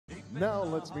Now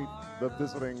let's meet the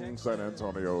visiting San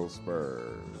Antonio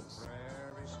Spurs.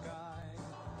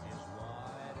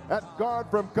 At guard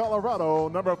from Colorado,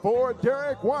 number 4,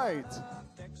 Derek White.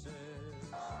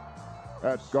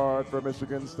 At guard from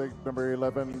Michigan State, number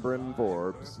 11, Bryn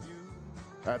Forbes.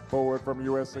 At forward from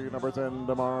USC, number 10,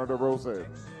 DeMar DeRozan.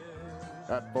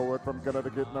 At forward from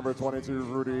Connecticut, number 22,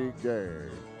 Rudy Gay.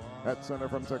 At center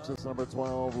from Texas, number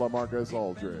 12, LaMarcus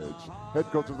Aldridge. Head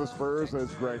coach of the Spurs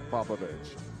is Greg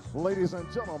Popovich. Ladies and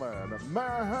gentlemen, may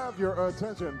I have your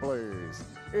attention, please?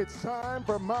 It's time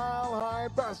for Mile High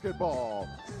Basketball.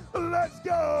 Let's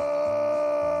go!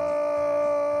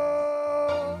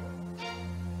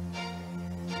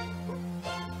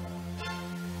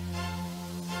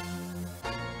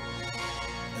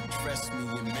 Address me,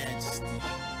 your majesty.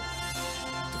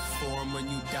 To form a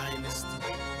new dynasty.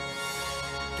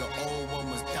 The old one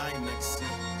was dynasty.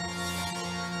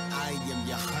 I am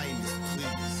your highness,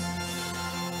 please.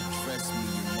 Address me,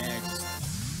 your majesty.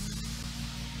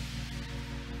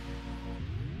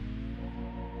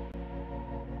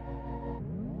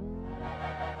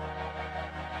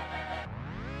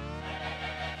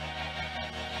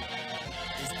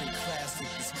 It's the classic,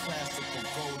 it's classic of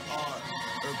gold art.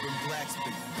 Urban blacks,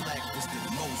 big black, this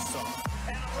the Mozart.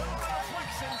 And a little bit of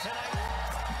flexing tonight.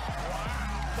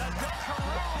 Wow. The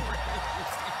Dunkaroo.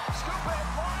 Scoop it,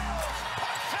 Miles.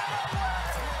 Puts it away.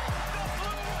 The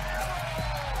blue arrow.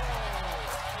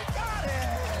 Got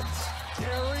it.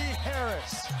 Terry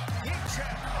Harris. Heat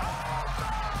check.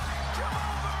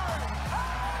 Jamal Murray.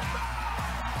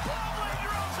 Plumlee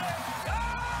drills it.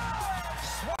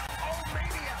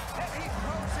 Swat-O-Mania. And he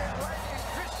throws it right in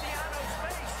Cristiano's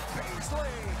face.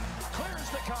 Beasley clears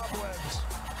the cobwebs.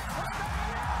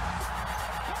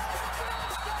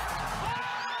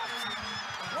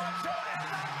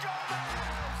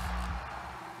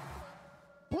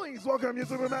 Please welcome your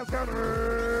super mascot, Rocky.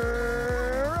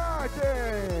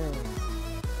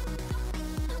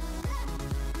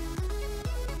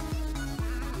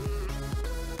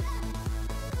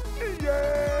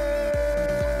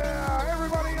 Yeah!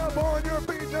 Everybody up on your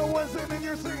feet, no one's sitting in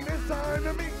your seat. It's time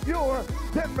to meet your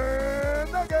Denver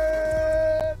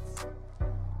Nuggets.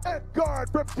 At guard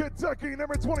from Kentucky,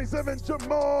 number 27,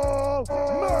 Jamal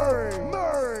Murray.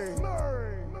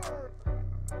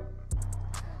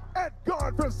 At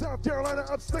guard from South Carolina,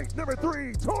 upstate, number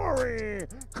 3, Torrey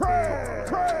Craig.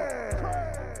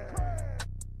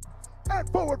 At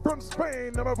forward from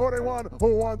Spain, number 41,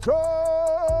 Juancho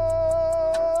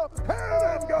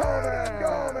Hernández.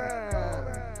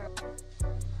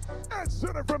 At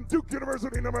center from Duke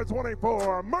University, number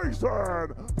 24,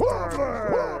 Mason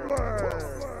Plumlee.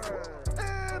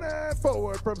 And at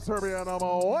forward from Serbia,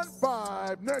 number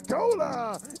 15,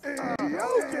 Nikola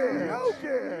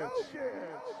Jokic.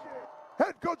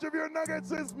 Head coach of your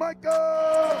Nuggets is Michael.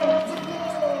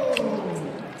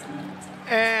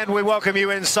 And we welcome you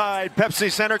inside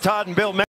Pepsi Center. Todd and Bill